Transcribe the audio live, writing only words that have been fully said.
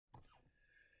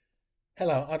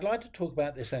Hello, I'd like to talk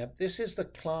about this app. This is the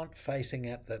client-facing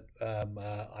app that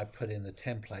I put in the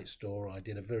template store. I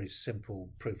did a very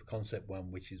simple proof of concept one,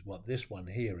 which is what this one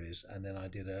here is, and then I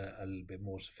did a little bit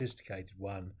more sophisticated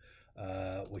one,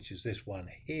 which is this one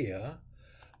here,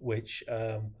 which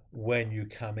when you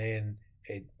come in,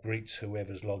 it greets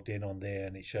whoever's logged in on there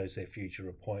and it shows their future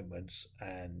appointments,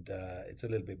 and it's a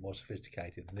little bit more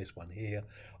sophisticated than this one here.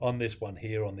 On this one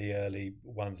here, on the early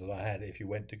ones that I had, if you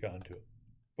went to go into it,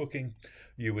 booking,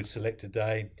 you would select a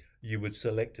day, you would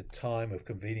select a time of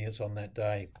convenience on that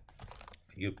day,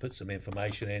 you'd put some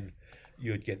information in,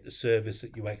 you'd get the service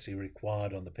that you actually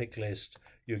required on the pick list,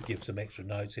 you'd give some extra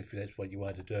notes if that's what you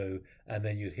want to do, and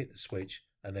then you'd hit the switch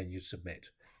and then you'd submit,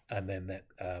 and then that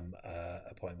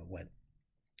appointment went.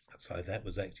 So that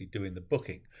was actually doing the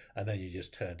booking, and then you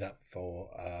just turned up for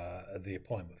the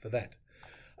appointment for that.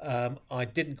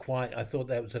 I thought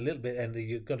that was a little bit, and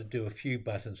you've got to do a few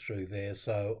buttons through there.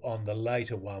 So on the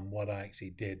later one, what I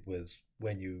actually did was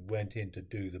when you went in to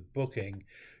do the booking,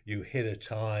 you hit a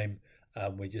time.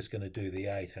 We're just going to do the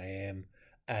 8 a.m.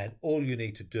 and all you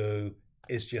need to do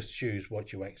is just choose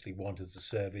what you actually want as a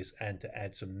service and to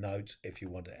add some notes if you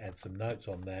want to add some notes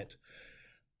on that,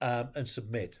 and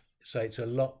submit. So it's a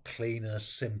lot cleaner,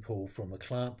 simple from a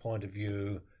client point of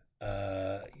view.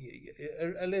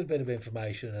 A little bit of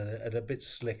information and a bit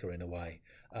slicker in a way,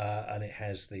 and it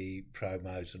has the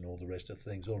promos and all the rest of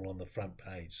things all on the front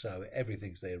page, so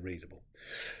everything's there readable.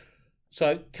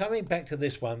 So coming back to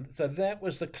this one, so that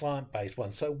was the client-based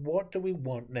one. So what do we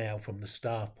want now from the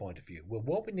staff point of view? Well,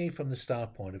 what we need from the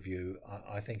staff point of view,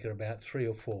 I think, are about 3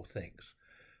 or 4 things.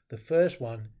 The first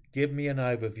one, give me an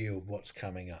overview of what's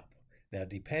coming up. Now,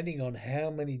 depending on how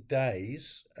many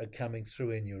days are coming through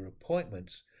in your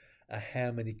appointments,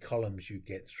 how many columns you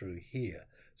get through here.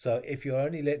 So if you're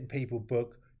only letting people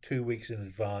book 2 weeks in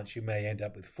advance, you may end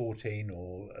up with 14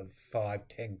 or 5,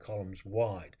 10 columns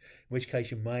wide, in which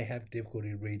case you may have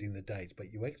difficulty reading the dates,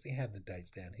 but you actually have the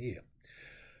dates down here.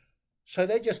 So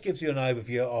that just gives you an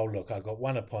overview. Oh, look, I've got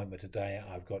 1 appointment today,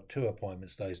 I've got 2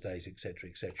 appointments those days, etc.,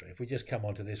 etc. If we just come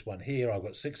onto this one here, I've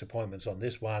got 6 appointments on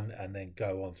this one, and then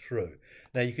go on through.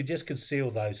 Now, you could just conceal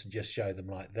those and just show them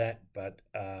like that, but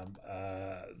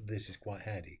this is quite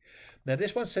handy. Now,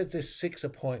 this one says there's 6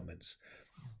 appointments,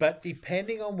 but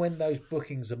depending on when those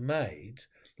bookings are made,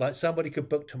 like somebody could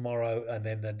book tomorrow, and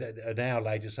then an hour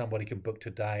later somebody can book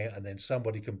today, and then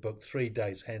somebody can book 3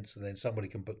 days hence, and then somebody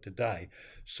can book today.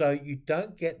 So you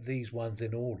don't get these ones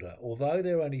in order. Although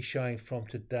they're only showing from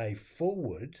today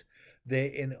forward, they're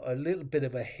in a little bit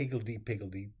of a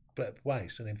higgledy-piggledy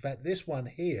place. And in fact, this one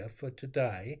here for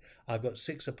today, I've got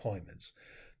 6 appointments.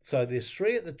 So there's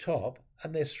 3 at the top,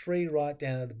 and there's 3 right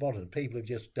down at the bottom. People have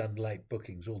just done late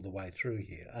bookings all the way through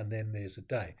here, and then there's a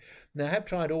day. Now, I have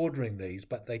tried ordering these,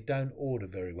 but they don't order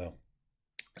very well.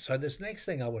 So this next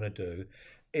thing I want to do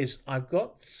is I've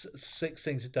got 6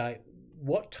 things a day.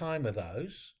 What time are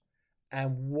those,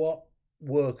 and what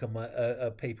work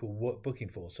are people booking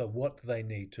for? So what do they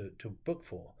need to book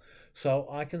for? So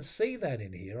I can see that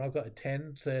in here. I've got a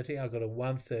 10:30, I've got a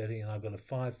 1:30, and I've got a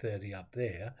 5:30 up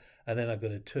there, and then I've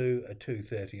got a 2, a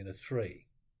 2:30, and a 3.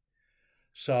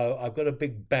 So I've got a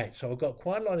big batch. So I've got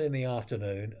quite a lot in the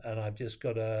afternoon, and I've just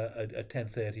got a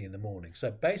 10:30 in the morning. So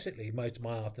basically most of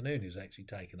my afternoon is actually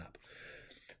taken up.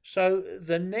 So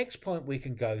the next point we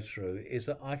can go through is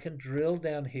that I can drill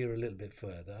down here a little bit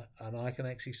further, and I can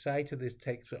actually say to this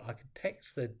text, I can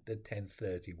text the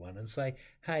 10:30 one and say,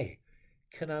 hey,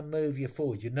 can I move you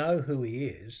forward? You know who he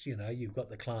is, you know, you've got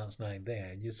the client's name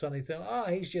there, and you suddenly think, oh,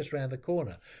 he's just around the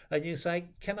corner. And you say,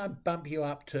 can I bump you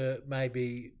up to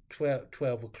maybe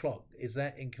 12 o'clock? Is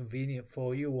that inconvenient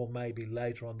for you, or maybe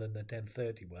later on than the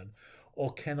 10:30 one?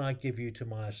 Or can I give you to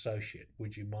my associate?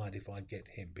 Would you mind if I get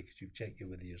him, because you've checked you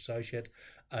with the associate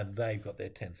and they've got their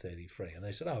 10:30 free? And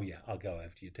they said, oh yeah, I'll go over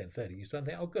to your 10:30. You start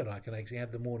thinking, oh good, I can actually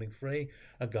have the morning free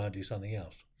and go and do something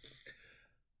else.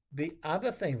 The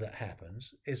other thing that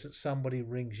happens is that somebody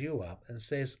rings you up and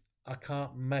says, I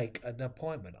can't make an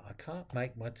appointment. I can't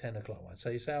make my 10 o'clock one. So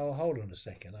you say, oh, hold on a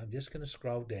second. I'm just going to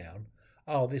scroll down.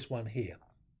 Oh, this one here.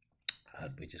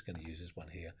 And we're just going to use this one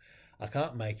here. I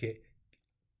can't make it.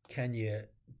 Can you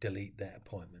delete that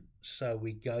appointment? So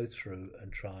we go through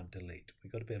and try and delete.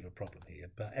 We've got a bit of a problem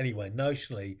here. But anyway,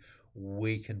 notionally,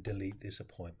 we can delete this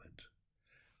appointment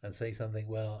and say something,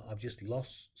 well, I've just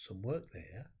lost some work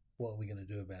there. What are we going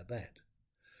to do about that?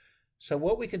 So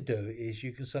what we can do is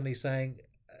you can suddenly say,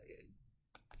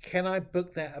 can I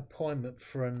book that appointment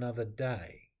for another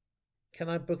day? Can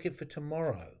I book it for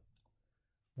tomorrow?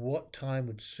 What time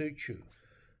would suit you?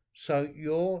 So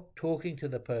you're talking to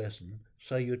the person,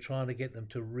 so you're trying to get them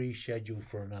to reschedule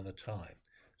for another time.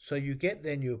 So you get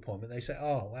their new appointment. They say,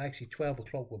 oh, well, actually 12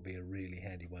 o'clock would be a really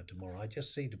handy one tomorrow. I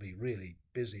just seem to be really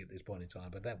busy at this point in time,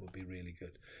 but that would be really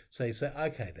good. So you say,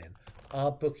 okay, then I'll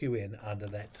book you in under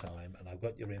that time, and I've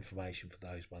got your information for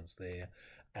those ones there,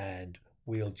 and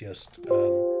we'll just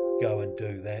go and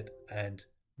do that and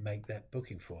make that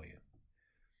booking for you.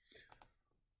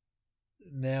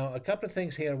 Now, a couple of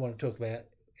things here I want to talk about.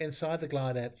 Inside the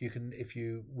Glide app, you can, if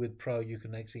you with Pro, you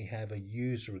can actually have a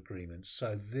user agreement.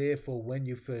 So therefore, when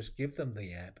you first give them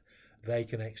the app, they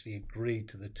can actually agree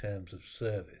to the terms of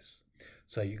service.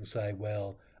 So you can say,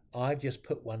 well, I've just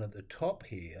put one at the top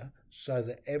here so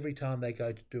that every time they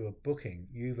go to do a booking,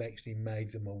 you've actually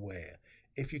made them aware.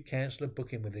 If you cancel a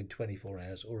booking within 24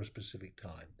 hours or a specific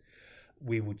time,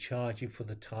 we will charge you for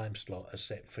the time slot a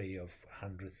set fee of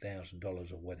 $100,000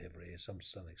 or whatever it is,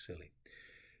 something silly.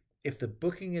 If the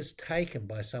booking is taken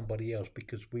by somebody else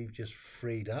because we've just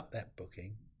freed up that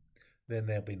booking, then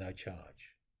there'll be no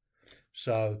charge.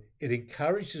 So it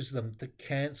encourages them to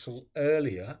cancel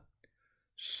earlier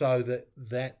so that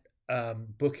that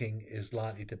booking is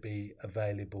likely to be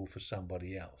available for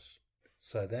somebody else.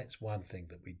 So that's one thing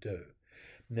that we do.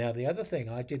 Now, the other thing,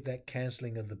 I did that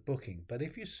cancelling of the booking. But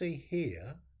if you see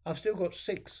here, I've still got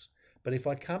 6. But if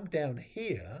I come down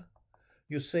here,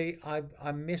 you'll see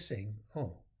I'm missing.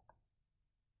 Oh,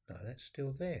 no, that's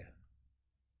still there.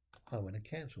 I went and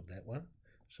cancelled that one.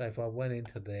 So if I went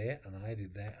into there and I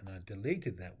did that and I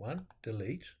deleted that one,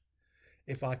 delete.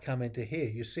 If I come into here,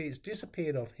 you see it's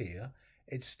disappeared off here.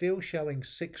 It's still showing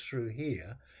 6 through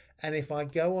here. And if I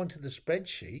go onto the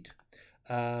spreadsheet,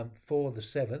 for the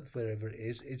 7th, wherever it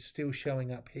is, it's still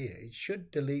showing up here. It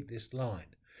should delete this line.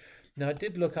 Now, I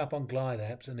did look up on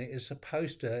GlideApps, and it is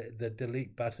supposed to, the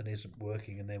delete button isn't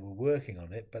working, and they were working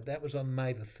on it, but that was on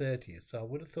May the 30th, so I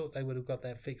would have thought they would have got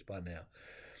that fixed by now.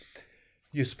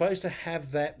 You're supposed to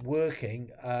have that working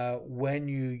when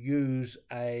you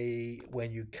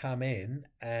come in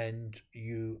and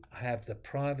you have the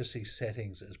privacy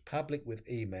settings as public with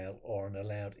email or an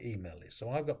allowed email list. So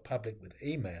I've got public with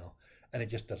email, and it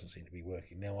just doesn't seem to be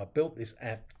working. Now, I built this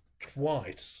app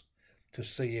twice to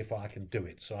see if I can do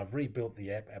it. So I've rebuilt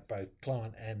the app at both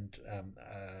client and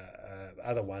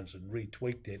other ones and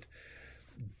retweaked it.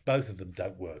 Both of them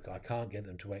don't work. I can't get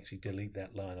them to actually delete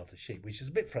that line off the sheet, which is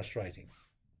a bit frustrating.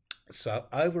 So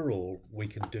overall, we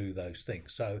can do those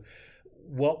things. So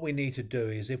what we need to do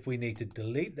is, if we need to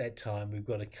delete that time, we've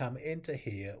got to come into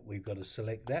here, we've got to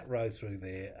select that row through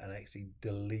there and actually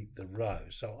delete the row.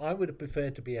 So I would have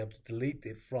preferred to be able to delete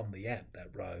it from the app, that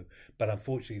row, but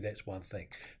unfortunately that's one thing.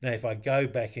 Now if I go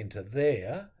back into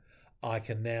there, I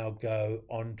can now go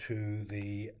onto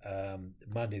the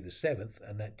Monday the 7th,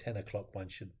 and that 10 o'clock one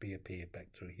should be appeared back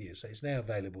through here. So it's now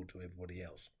available to everybody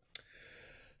else.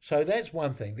 So that's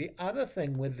one thing. The other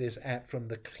thing with this app from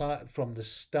the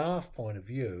staff point of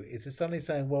view is it's suddenly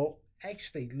saying, well,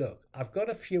 actually, look, I've got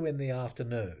a few in the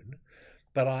afternoon,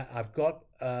 but I've got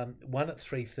one at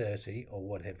 3:30 or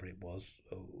whatever it was,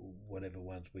 or whatever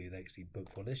ones we had actually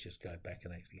booked for. Let's just go back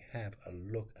and actually have a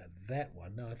look at that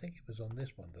one. No, I think it was on this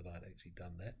one that I'd actually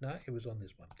done that. No, it was on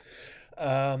this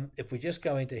one. If we just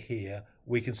go into here,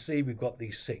 we can see we've got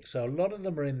these 6. So a lot of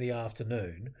them are in the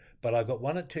afternoon, but I've got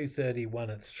one at 2:30, one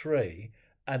at 3,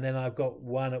 and then I've got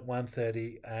one at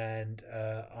 1:30, and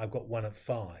I've got one at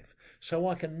 5. So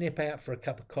I can nip out for a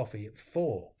cup of coffee at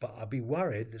 4, but I'd be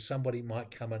worried that somebody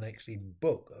might come and actually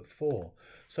book at 4.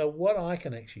 So what I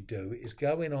can actually do is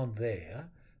go in on there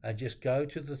and just go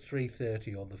to the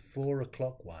 3:30 or the 4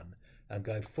 o'clock one and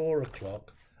go 4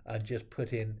 o'clock and just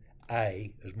put in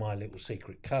A as my little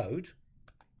secret code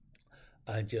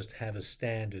and just have a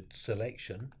standard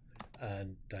selection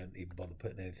and don't even bother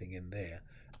putting anything in there,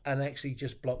 and actually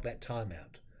just block that time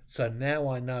out. So now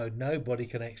I know nobody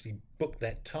can actually book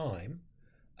that time.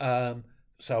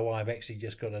 So I've actually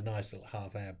just got a nice little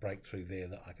half-hour break through there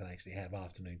that I can actually have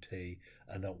afternoon tea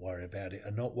and not worry about it,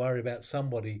 and not worry about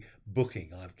somebody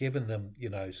booking. I've given them,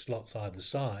 slots either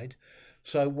side.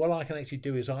 So what I can actually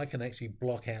do is I can actually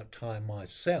block out time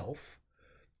myself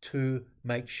to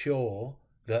make sure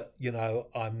that,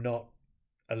 I'm not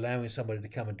allowing somebody to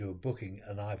come and do a booking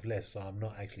and I've left, so I'm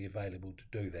not actually available to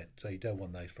do that. So you don't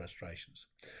want those frustrations.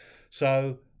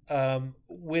 So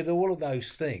with all of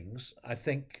those things, I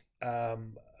think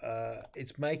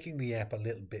it's making the app a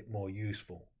little bit more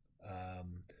useful.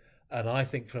 And I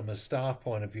think from a staff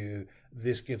point of view,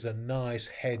 this gives a nice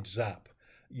heads up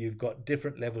you've got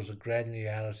different levels of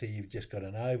granularity. You've just got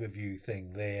an overview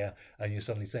thing there, and you're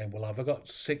suddenly saying, well, I've got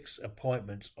 6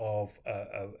 appointments of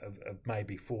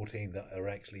maybe 14 that are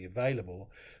actually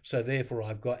available. So therefore,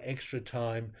 I've got extra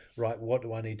time. Right, what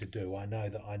do I need to do? I know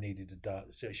that I needed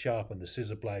to sharpen the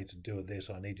scissor blades and do this.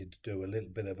 I needed to do a little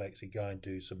bit of actually go and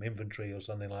do some inventory or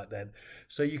something like that.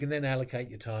 So you can then allocate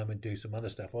your time and do some other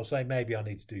stuff. Or say maybe I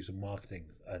need to do some marketing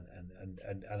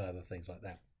and other things like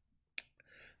that.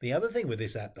 The other thing with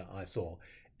this app that I saw,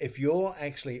 if you're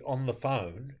actually on the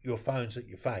phone, your phone's at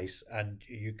your face and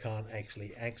you can't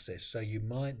actually access, so you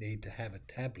might need to have a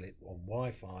tablet on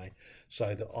Wi-Fi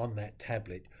so that on that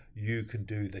tablet you can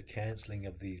do the cancelling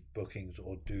of these bookings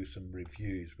or do some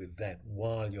reviews with that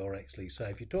while you're actually, so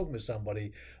if you're talking with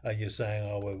somebody and you're saying,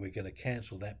 oh, well, we're going to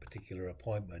cancel that particular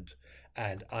appointment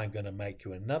and I'm going to make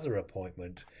you another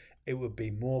appointment, it would be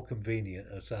more convenient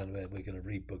and saying, well, we're going to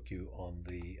rebook you on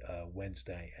the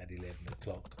Wednesday at 11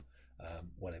 o'clock,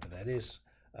 whatever that is.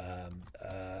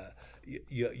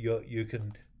 You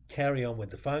can carry on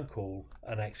with the phone call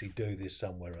and actually do this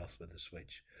somewhere else with the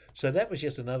switch. So that was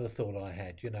just another thought I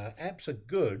had. You know, apps are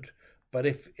good, but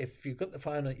if you've got the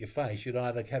phone at your face, you'd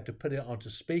either have to put it onto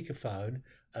speakerphone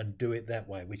and do it that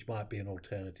way, which might be an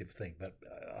alternative thing. But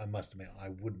I must admit, I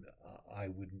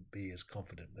wouldn't be as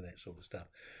confident with that sort of stuff.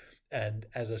 And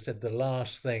as I said, the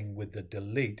last thing with the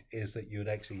delete is that you'd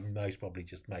actually most probably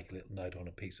just make a little note on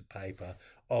a piece of paper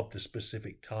of the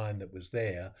specific time that was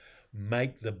there,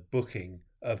 make the booking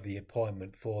of the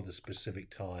appointment for the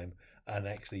specific time, and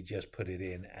actually just put it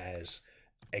in as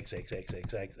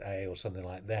XXXXXA or something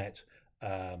like that.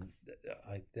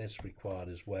 That's required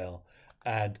as well.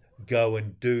 And go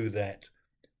and do that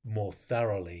more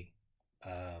thoroughly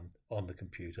on the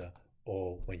computer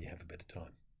or when you have a bit of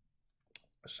time.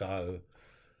 So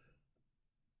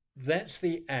that's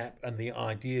the app and the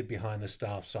idea behind the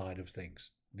staff side of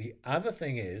things. The other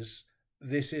thing is,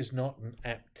 this is not an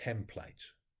app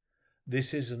template.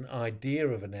 This is an idea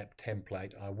of an app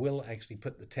template. I will actually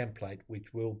put the template,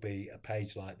 which will be a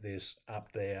page like this,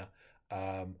 up there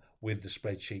with the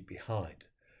spreadsheet behind.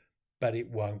 But it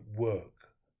won't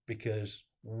work, because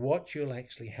what you'll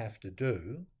actually have to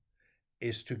do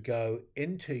is to go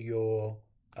into your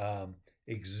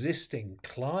existing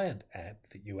client app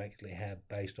that you actually have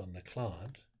based on the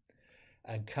client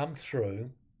and come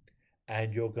through,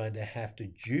 and you're going to have to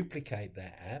duplicate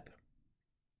that app.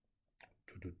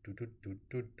 If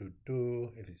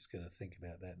it's going to think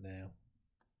about that now,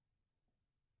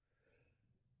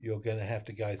 you're going to have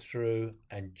to go through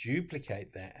and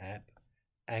duplicate that app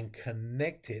and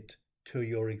connect it to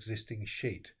your existing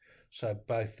sheet. So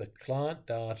both the client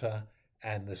data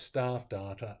and the staff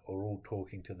data are all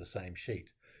talking to the same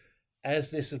sheet. As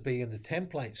this will be in the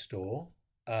template store,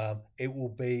 it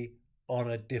will be on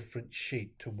a different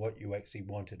sheet to what you actually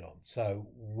want it on. So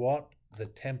what the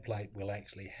template will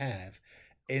actually have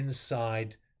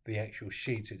inside the actual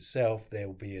sheet itself, there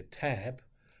will be a tab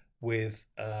with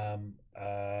the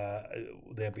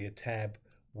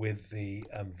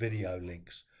video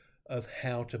links of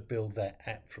how to build that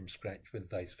app from scratch with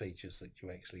those features that you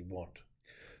actually want.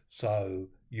 So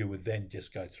you would then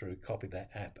just go through, copy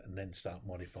that app, and then start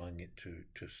modifying it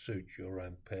to suit your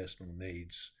own personal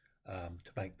needs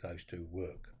to make those two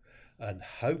work. And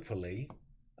hopefully,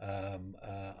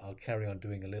 I'll carry on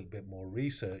doing a little bit more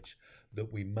research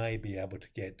that we may be able to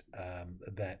get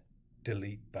that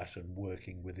delete button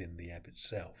working within the app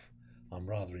itself. I'm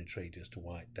rather intrigued as to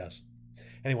why it doesn't.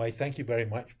 Anyway, thank you very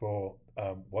much for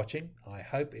watching. I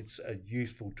hope it's a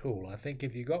useful tool. I think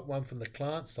if you got one from the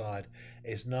client side,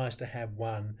 it's nice to have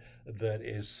one that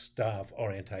is staff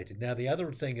orientated. Now, the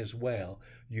other thing as well,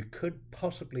 you could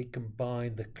possibly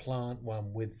combine the client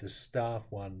one with the staff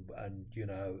one, and you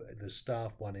know, the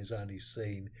staff one is only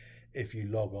seen if you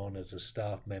log on as a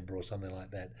staff member or something like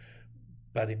that.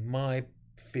 But in my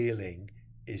feeling,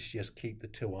 is just keep the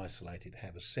two isolated.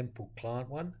 Have a simple client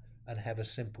one and have a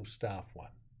simple staff one.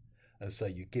 And so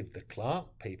you give the client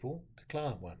people the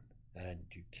client one, and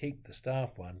you keep the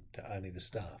staff one to only the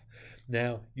staff.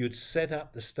 Now, you'd set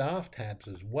up the staff tabs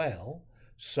as well,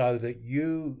 so that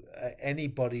you,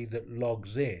 anybody that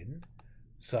logs in,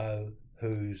 so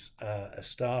who's a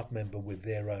staff member with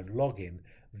their own login,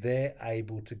 they're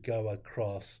able to go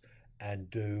across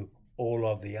and do all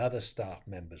of the other staff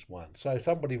members' ones. So if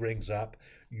somebody rings up,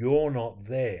 you're not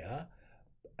there,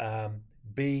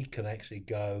 B can actually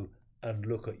go and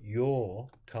look at your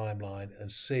timeline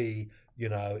and see you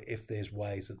know, if there's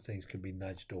ways that things can be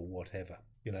nudged or whatever,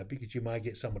 you know, because you might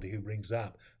get somebody who rings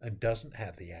up and doesn't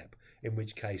have the app, in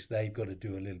which case they've got to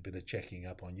do a little bit of checking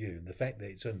up on you. And the fact that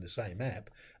it's in the same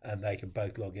app and they can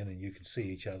both log in and you can see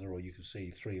each other, or you can see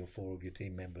 3 or 4 of your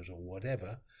team members or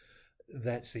whatever,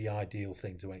 that's the ideal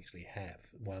thing to actually have,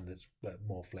 one that's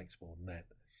more flexible than that.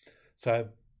 So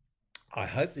I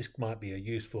hope this might be a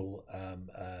useful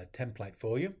template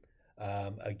for you.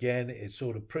 Again, it's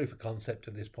sort of proof of concept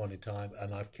at this point in time,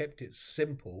 and I've kept it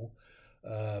simple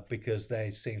because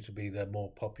they seem to be the more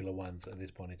popular ones at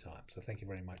this point in time. So thank you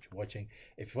very much for watching.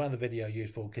 If you found the video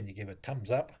useful, can you give a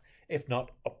thumbs up? If not,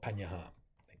 up on your heart.